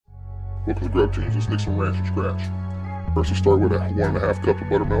Welcome to GrubTunes. Let's make some ranch from scratch. First, we'll start with a 1.5 cup of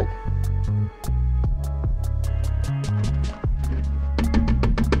buttermilk.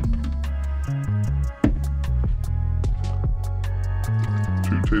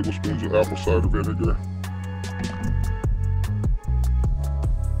 2 tablespoons of apple cider vinegar.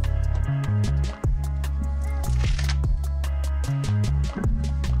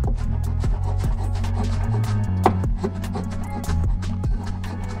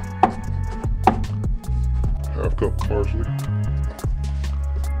 1/2 cup of parsley.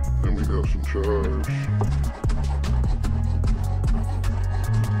 Then we got some chives.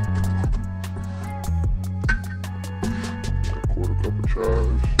 Got 1/4 cup of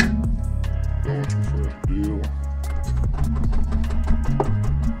chives. Going some fresh dill.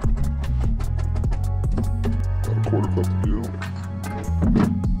 Got 1/4 cup of dill.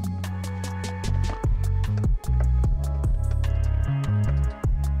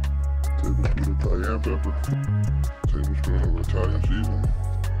 Tablespoon of cayenne pepper. Tablespoon of Italian seasoning.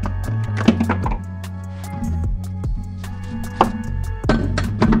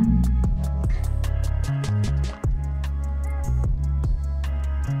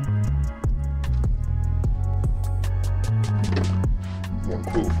 One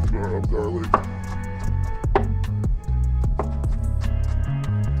clove of garlic.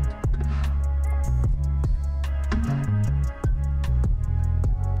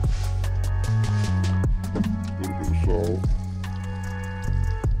 Salt.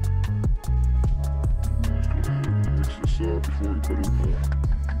 Let's go ahead and mix this up before we put in the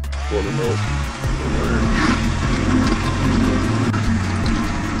buttermilk.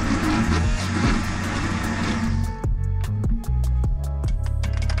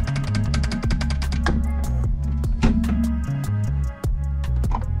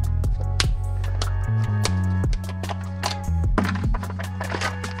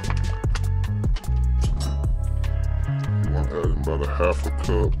 Adding about 1/2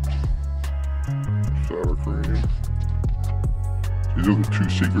 cup sour cream. These are the 2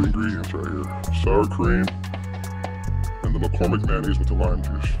 secret ingredients right here. Sour cream and the McCormick mayonnaise with the lime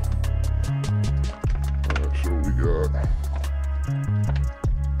juice. Alright, so we got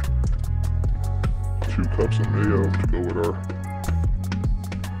 2 cups of mayo to go with our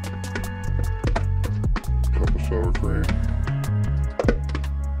cup of sour cream.